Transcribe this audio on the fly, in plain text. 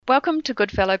Welcome to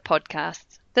Goodfellow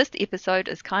Podcasts. This episode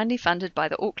is kindly funded by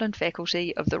the Auckland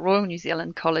faculty of the Royal New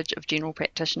Zealand College of General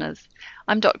Practitioners.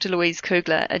 I'm Dr. Louise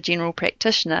Kugler, a general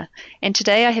practitioner, and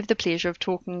today I have the pleasure of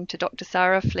talking to Dr.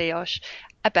 Sara Filoche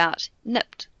about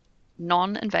NIPT,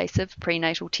 non-invasive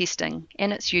prenatal testing,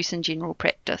 and its use in general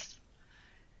practice.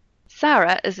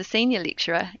 Sara is a senior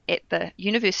lecturer at the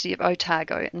University of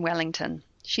Otago in Wellington.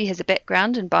 She has a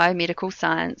background in biomedical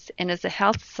science and is a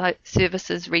health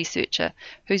services researcher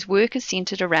whose work is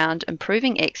centred around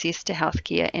improving access to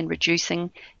healthcare and reducing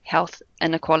health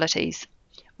inequalities.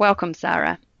 Welcome,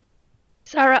 Sara.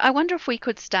 Sara, I wonder if we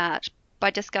could start by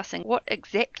discussing what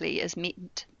exactly is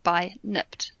meant by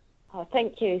NIPT. Oh,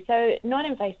 thank you. So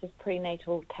non-invasive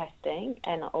prenatal testing,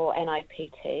 or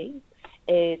NIPT,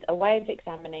 is a way of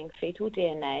examining fetal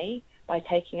DNA by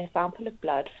taking a sample of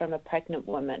blood from a pregnant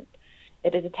woman.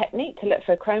 It is a technique to look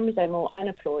for chromosomal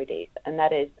aneuploidies, and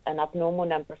that is an abnormal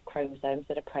number of chromosomes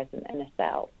that are present in a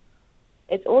cell.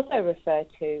 It's also referred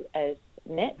to as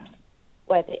NIPT,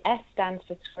 where the S stands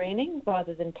for screening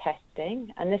rather than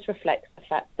testing, and this reflects the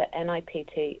fact that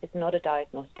NIPT is not a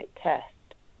diagnostic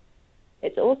test.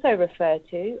 It's also referred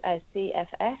to as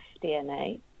CFF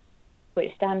DNA,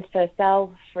 which stands for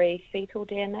cell-free fetal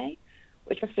DNA,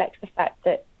 which reflects the fact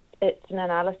that it's an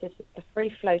analysis of the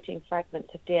free-floating fragments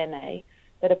of DNA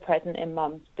that are present in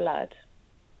mum's blood.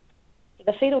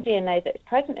 The fetal DNA that is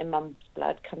present in mum's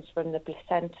blood comes from the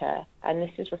placenta, and this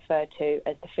is referred to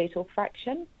as the fetal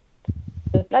fraction.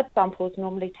 The blood sample is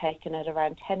normally taken at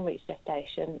around 10 weeks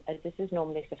gestation, as this is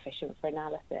normally sufficient for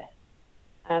analysis.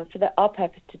 For our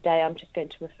purpose today, I'm just going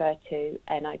to refer to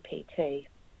NIPT.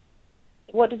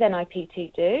 What does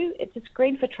NIPT do? It's a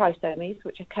screen for trisomies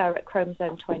which occur at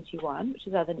chromosome 21, which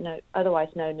is otherwise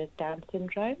known as Down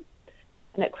syndrome,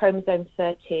 and at chromosome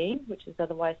 13, which is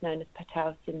otherwise known as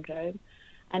Patau syndrome,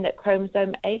 and at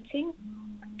chromosome 18,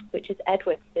 which is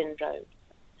Edwards syndrome.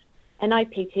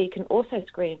 NIPT can also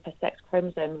screen for sex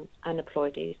chromosome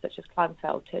aneuploidies, such as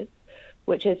Klinefelter's,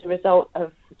 which is a result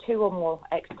of 2 or more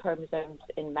X chromosomes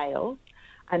in males,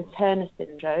 and Turner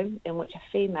syndrome, in which a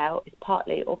female is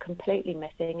partly or completely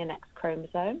missing an X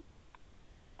chromosome.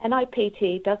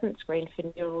 NIPT doesn't screen for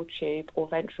neural tube or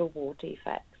ventral wall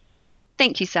defects.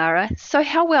 Thank you, Sara. So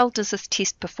how well does this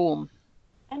test perform?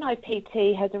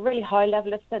 NIPT has a really high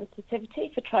level of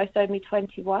sensitivity for trisomy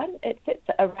 21. It sits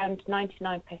at around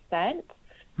 99%,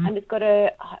 and it's got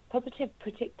a positive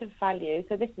predictive value.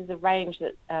 So this is a range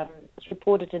that's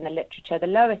reported in the literature. The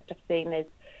lowest I've seen is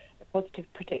positive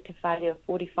predictive value of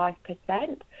 45%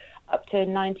 up to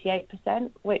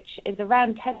 98%, which is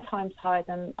around 10 times higher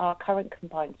than our current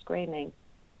combined screening.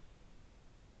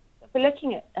 If we're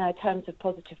looking at terms of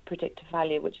positive predictive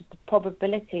value, which is the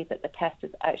probability that the test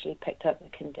has actually picked up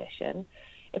the condition,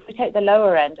 if we take the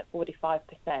lower end at 45%,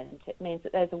 it means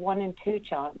that there's a 1 in 2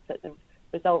 chance that the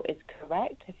result is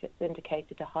correct if it's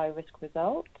indicated a high-risk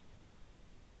result.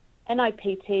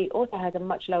 NIPT also has a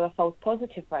much lower false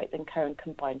positive rate than current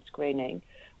combined screening,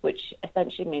 which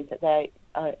essentially means that there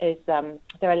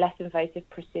are less invasive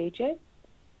procedures.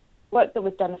 Work that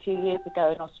was done a few years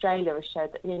ago in Australia has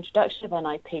showed that the introduction of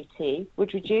NIPT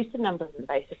would reduce the number of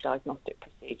invasive diagnostic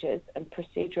procedures and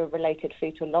procedural-related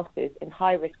fetal losses in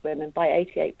high-risk women by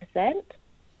 88%.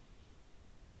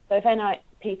 So if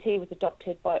NIPT was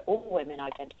adopted by all women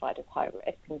identified as high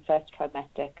risk in first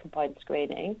trimester combined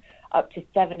screening, up to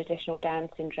 7 additional Down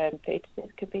syndrome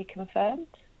fetuses could be confirmed.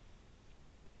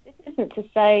 This isn't to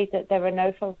say that there are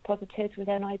no false positives with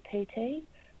NIPT.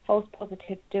 False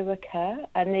positives do occur,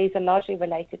 and these are largely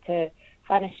related to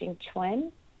vanishing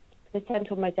twin,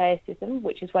 placental mosaicism,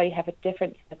 which is where you have a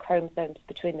difference in the chromosomes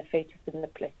between the fetus and the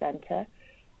placenta,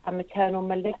 and maternal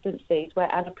malignancies, where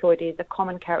aneuploidy is a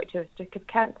common characteristic of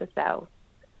cancer cells.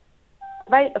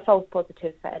 The rate of false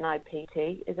positives for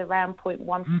NIPT is around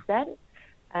 0.1%,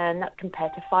 and that's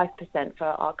compared to 5% for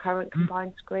our current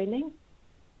combined screening.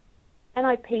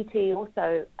 NIPT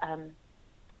also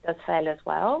does fail as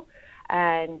well,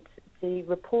 and the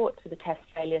report for the test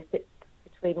failure sits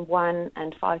between 1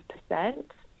 and 5%.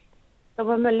 So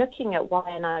when we're looking at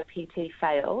why NIPT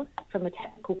fails, from a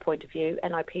technical point of view,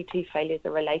 NIPT failures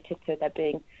are related to there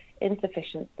being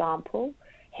insufficient sample,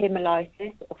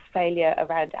 hemolysis, or failure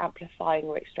around amplifying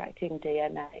or extracting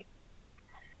DNA.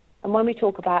 And when we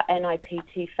talk about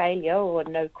NIPT failure or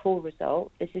no call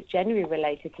result, this is generally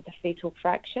related to the fetal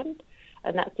fraction,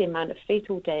 and that's the amount of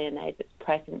fetal DNA that's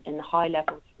present in the high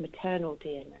levels of maternal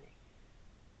DNA.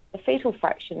 The fetal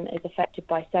fraction is affected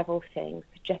by several things: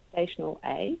 gestational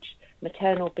age,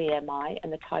 maternal BMI,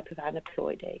 and the type of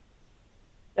aneuploidy.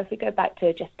 So if we go back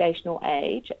to gestational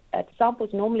age, the sample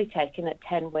is normally taken at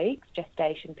 10 weeks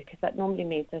gestation, because that normally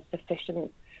means there's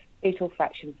sufficient fetal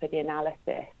fraction for the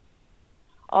analysis.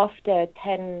 After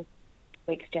 10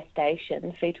 weeks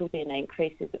gestation, fetal DNA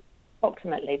increases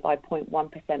approximately by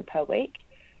 0.1% per week.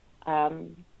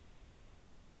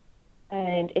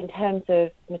 And in terms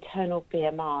of maternal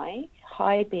BMI,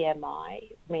 high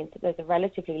BMI means that there's a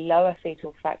relatively lower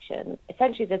fetal fraction.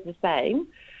 Essentially, they're the same,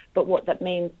 but what that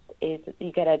means is that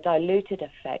you get a diluted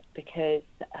effect because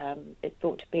it's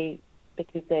thought to be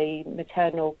because the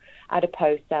maternal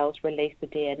adipose cells release the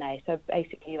DNA. So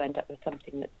basically, you end up with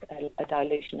something that's a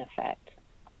dilution effect.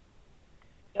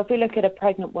 So if we look at a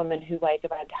pregnant woman who weighs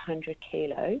around 100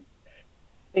 kilos,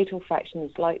 fetal fraction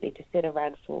is likely to sit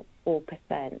around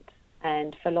 4%.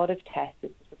 And for a lot of tests,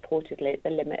 this is reportedly at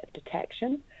the limit of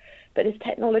detection. But this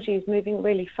technology is moving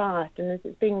really fast, and as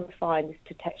it's being refined, this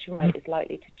detection rate is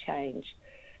likely to change.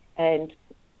 And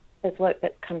there's work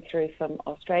that's come through from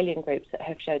Australian groups that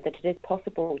have showed that it is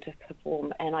possible to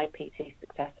perform NIPT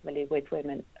successfully with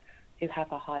women who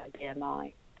have a higher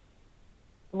BMI.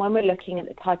 And when we're looking at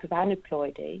the type of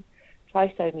aneuploidy,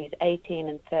 trisomies 18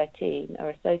 and 13 are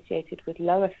associated with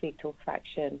lower fetal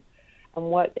fraction, and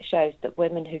work that shows that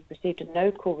women who've received a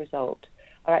no-call result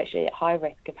are actually at high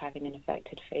risk of having an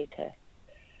affected fetus.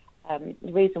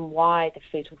 The reason why the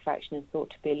fetal fraction is thought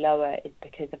to be lower is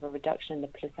because of a reduction in the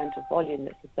placental volume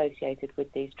that's associated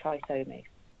with these trisomies.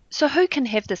 So who can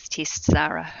have this test,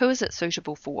 Sara? Who is it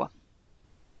suitable for?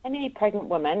 Any pregnant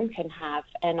woman can have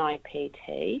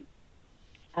NIPT.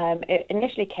 It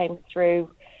initially came through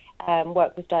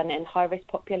work was done in high-risk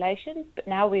populations, but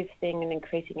now we're seeing an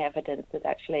increasing evidence that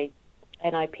actually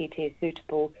NIPT is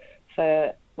suitable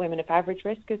for women of average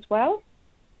risk as well.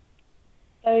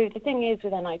 So the thing is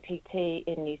with NIPT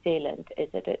in New Zealand is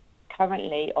that it's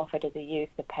currently offered as a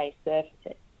user-pay service.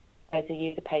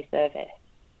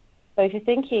 So if you're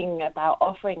thinking about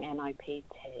offering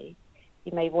NIPT,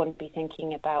 you may want to be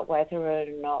thinking about whether or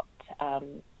not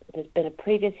there's been a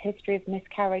previous history of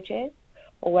miscarriages,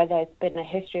 or whether there's been a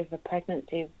history of a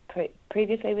pregnancy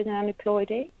previously with an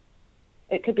aneuploidy.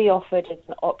 It could be offered as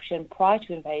an option prior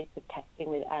to invasive testing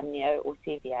with amnio or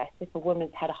CVS if a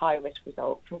woman's had a high-risk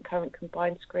result from current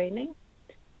combined screening.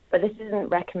 But this isn't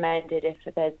recommended if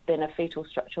there's been a fetal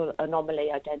structural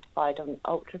anomaly identified on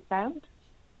ultrasound.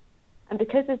 And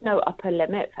because there's no upper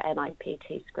limit for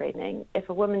NIPT screening, if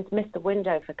a woman's missed the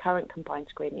window for current combined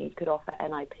screening, you could offer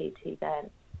NIPT then.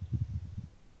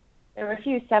 There are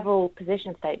several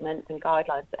position statements and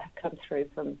guidelines that have come through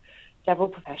from several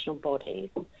professional bodies,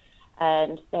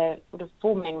 and there are sort of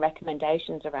four main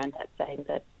recommendations around that, saying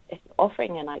that if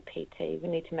offering NIPT, we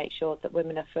need to make sure that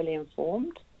women are fully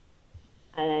informed,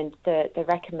 and they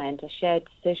recommend a shared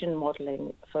decision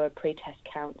modelling for pre-test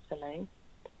counselling.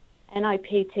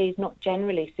 NIPT is not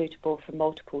generally suitable for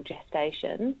multiple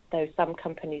gestation, though some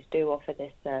companies do offer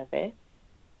this service.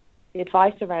 The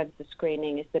advice around the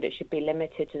screening is that it should be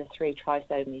limited to the three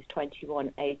trisomies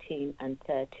 21, 18 and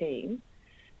 13,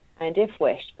 and if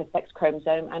wished, for sex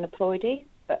chromosome aneuploidy,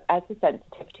 but as the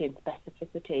sensitivity and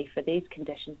specificity for these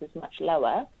conditions is much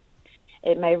lower,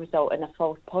 it may result in a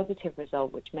false positive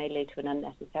result, which may lead to an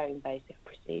unnecessary invasive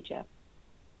procedure.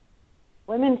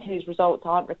 Women whose results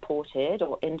aren't reported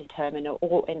or indeterminate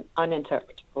or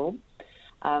uninterpretable,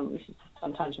 which is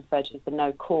sometimes referred to as the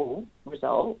no-call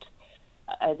result,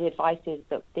 the advice is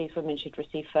that these women should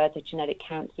receive further genetic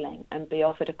counselling and be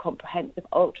offered a comprehensive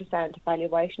ultrasound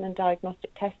evaluation and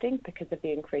diagnostic testing because of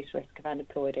the increased risk of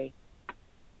aneuploidy.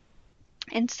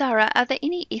 And Sara, are there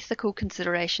any ethical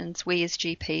considerations we as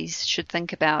GPs should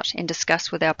think about and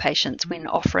discuss with our patients when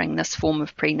offering this form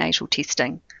of prenatal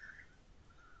testing?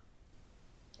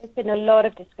 There's been a lot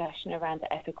of discussion around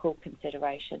the ethical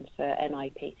considerations for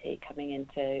NIPT coming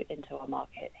into our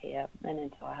market here and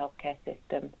into our healthcare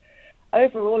system.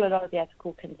 Overall, a lot of the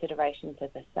ethical considerations are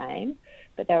the same,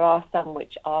 but there are some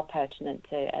which are pertinent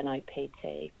to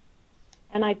NIPT.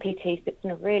 NIPT sits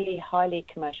in a really highly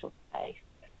commercial space,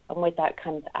 and with that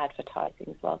comes advertising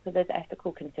as well. So there's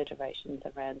ethical considerations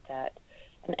around that.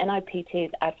 And NIPT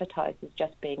is advertised as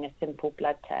just being a simple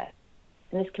blood test.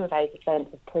 And this conveys a sense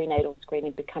of prenatal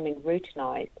screening becoming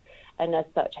routinized, and as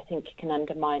such, I think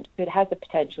it has the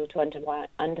potential to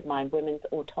undermine women's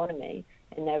autonomy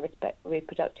in their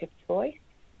reproductive choice.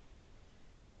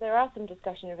 There are some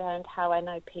discussion around how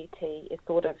NIPT is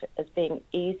thought of as being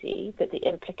easy, that the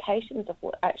implications of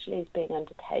what actually is being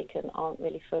undertaken aren't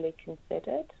really fully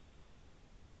considered.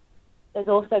 There's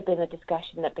also been a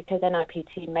discussion that because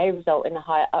NIPT may result in a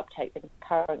higher uptake than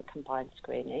current combined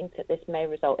screening, that this may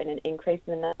result in an increase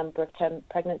in the number of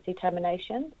pregnancy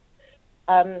terminations.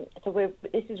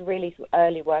 This is really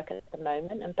early work at the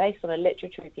moment, and based on a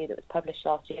literature review that was published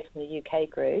last year from the UK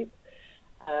group,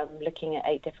 looking at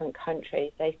 8 different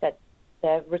countries, they said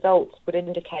their results would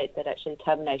indicate that actually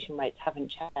termination rates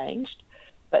haven't changed.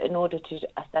 But in order to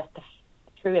assess the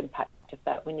true impact of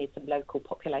that, we need some local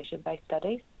population-based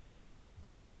studies.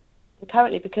 And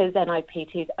currently, because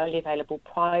NIPT is only available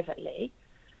privately,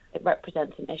 it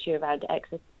represents an issue around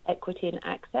equity and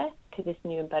access to this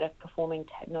new and better performing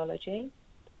technology.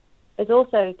 There's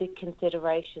also the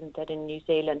consideration that in New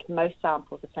Zealand, most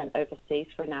samples are sent overseas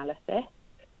for analysis.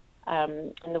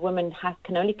 And the woman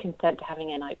can only consent to having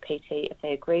NIPT if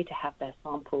they agree to have their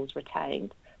samples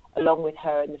retained, along with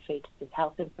her and the fetus's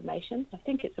health information. So I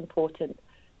think it's important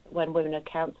that when women are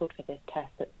counselled for this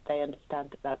test that they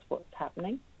understand that that's what's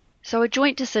happening. So a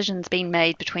joint decision's been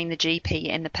made between the GP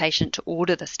and the patient to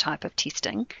order this type of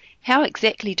testing. How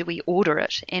exactly do we order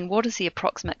it, and what is the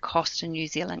approximate cost in New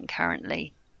Zealand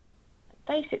currently?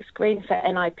 Basic screen for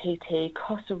NIPT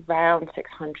costs around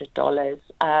 $600.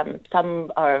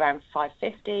 Some are around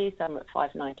 $550, some at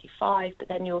 $595, but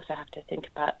then you also have to think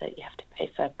about that you have to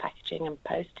pay for packaging and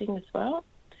posting as well.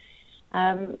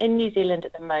 In New Zealand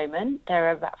at the moment, there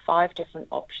are about 5 different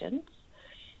options,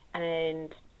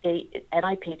 and the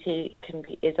NIPT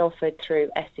is offered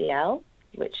through SEL,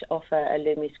 which offer a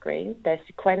Lumi screen. There's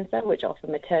Sequenza, which offer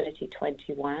Maternity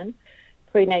 21,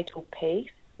 Prenatal Peace,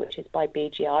 which is by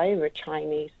BGI, who are a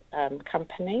Chinese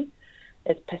company.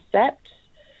 There's Percept,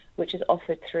 which is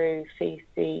offered through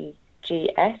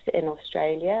VCGS in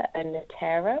Australia, and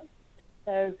Natera.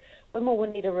 So women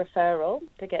will need a referral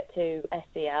to get to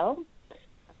SEL,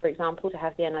 for example, to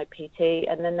have the NIPT,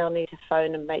 and then they'll need to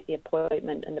phone and make the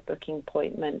appointment and the booking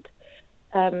appointment.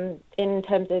 In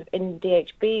terms of in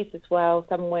DHBs as well,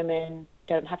 some women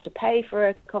don't have to pay for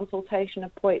a consultation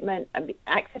appointment. And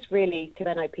access really to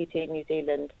NIPT in New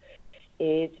Zealand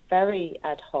is very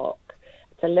ad hoc.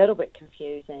 It's a little bit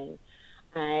confusing,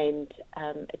 and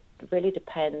it really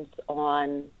depends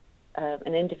on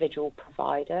an individual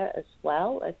provider as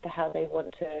well as to how they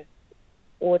want to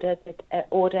order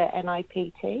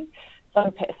NIPT.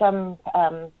 Some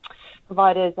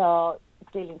providers are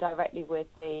dealing directly with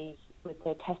the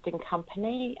testing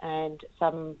company, and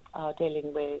some are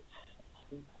dealing with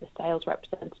the sales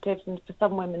representatives. And for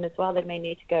some women as well, they may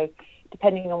need to go,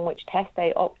 depending on which test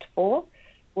they opt for,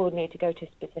 will need to go to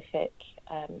specific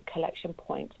collection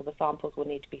points, or the samples will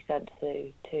need to be sent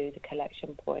to the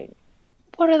collection point.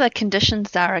 What are the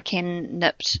conditions, Sara, can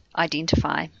NIPT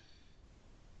identify?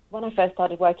 When I first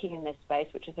started working in this space,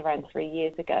 which was around 3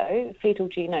 years ago, fetal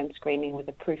genome screening was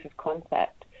a proof of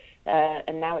concept,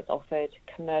 and now it's offered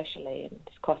commercially, and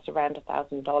it costs around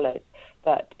 $1,000.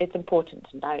 But it's important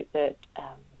to note that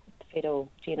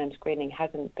fetal genome screening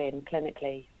hasn't been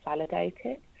clinically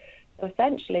validated. So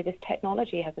essentially, this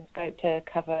technology has a scope to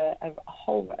cover a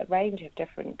whole range of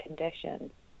different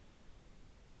conditions.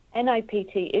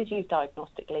 NIPT is used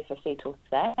diagnostically for fetal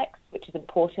sex, which is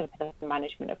important for the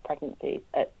management of pregnancies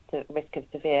at the risk of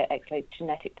severe X-linked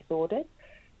genetic disorders,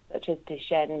 such as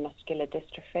Duchenne muscular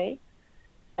dystrophy.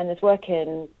 And there's work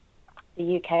in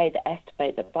the UK that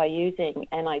estimate that by using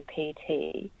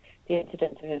NIPT, the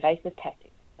incidence of invasive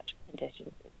testing for such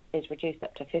conditions is reduced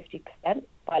up to 50%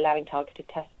 by allowing targeted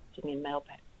testing in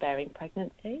male-bearing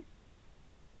pregnancies.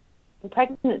 In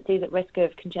pregnancies at risk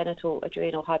of congenital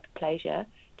adrenal hyperplasia,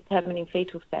 determining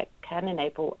fetal sex can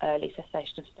enable early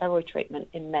cessation of steroid treatment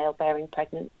in male-bearing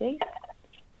pregnancies,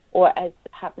 or as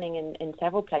happening in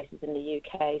several places in the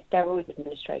UK, steroid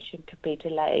administration could be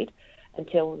delayed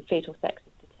until the fetal sex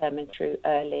is determined through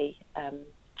early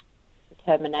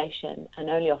determination, and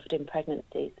only offered in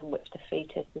pregnancies in which the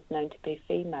fetus is known to be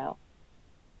female.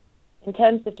 In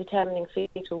terms of determining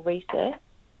fetal rhesus,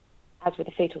 as with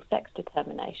the fetal sex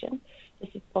determination, this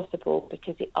is possible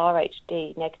because the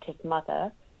RHD negative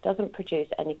mother doesn't produce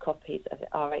any copies of the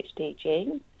RHD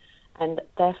gene, and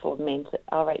therefore means that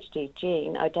RHD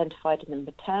gene identified in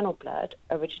the maternal blood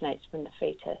originates from the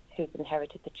fetus who's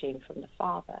inherited the gene from the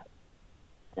father.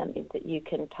 That means that you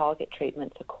can target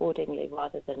treatments accordingly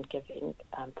rather than giving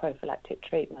prophylactic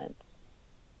treatments.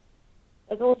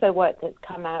 There's also work that's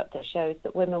come out that shows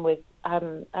that women with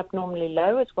abnormally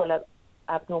low as well as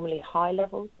abnormally high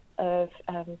levels of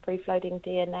free-floating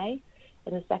DNA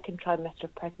in the second trimester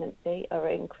of pregnancy are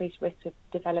at increased risk of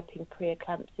developing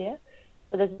preeclampsia.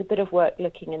 So there's a bit of work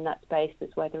looking in that space as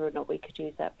whether or not we could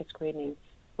use that for screening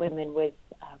women with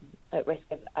at risk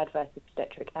of adverse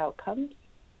obstetric outcomes.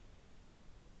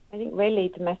 I think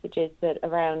really the message is that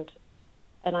around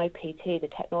NIPT, the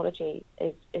technology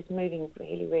is moving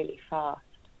really, really fast.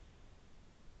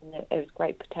 And there's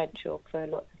great potential for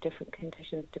lots of different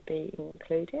conditions to be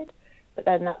included. But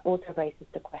then that also raises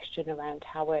the question around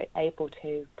how we're able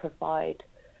to provide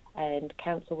and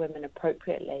counsel women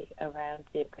appropriately around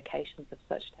the implications of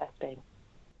such testing.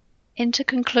 And to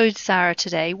conclude, Sara,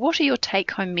 today, what are your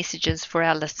take-home messages for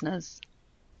our listeners?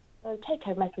 So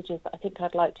take-home messages that I think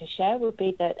I'd like to share would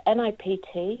be that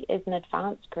NIPT is an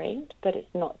advanced screen, but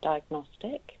it's not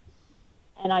diagnostic.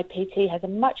 NIPT has a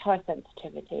much higher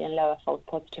sensitivity and lower false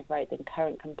positive rate than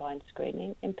current combined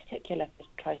screening, in particular for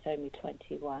trisomy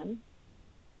 21.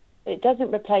 It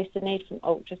doesn't replace the need for an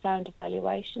ultrasound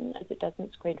evaluation, as it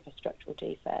doesn't screen for structural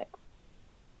defects.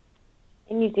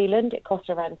 In New Zealand, it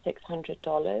costs around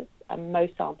 $600, and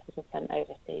most samples are sent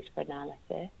overseas for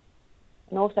analysis.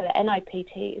 And also, the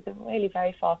NIPT is a really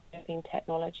very fast-moving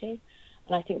technology,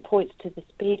 and I think points to the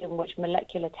speed in which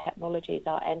molecular technologies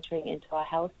are entering into our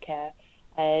healthcare,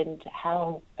 and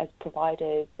how, as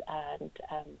providers and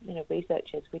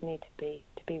researchers, we need to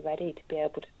be ready to be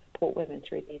able to support women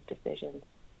through these decisions.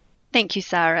 Thank you,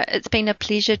 Sara. It's been a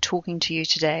pleasure talking to you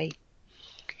today.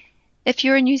 If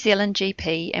you're a New Zealand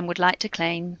GP and would like to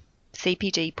claim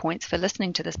CPD points for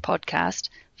listening to this podcast,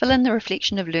 fill in the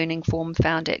Reflection of Learning form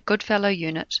found at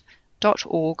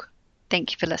goodfellowunit.org.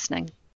 Thank you for listening.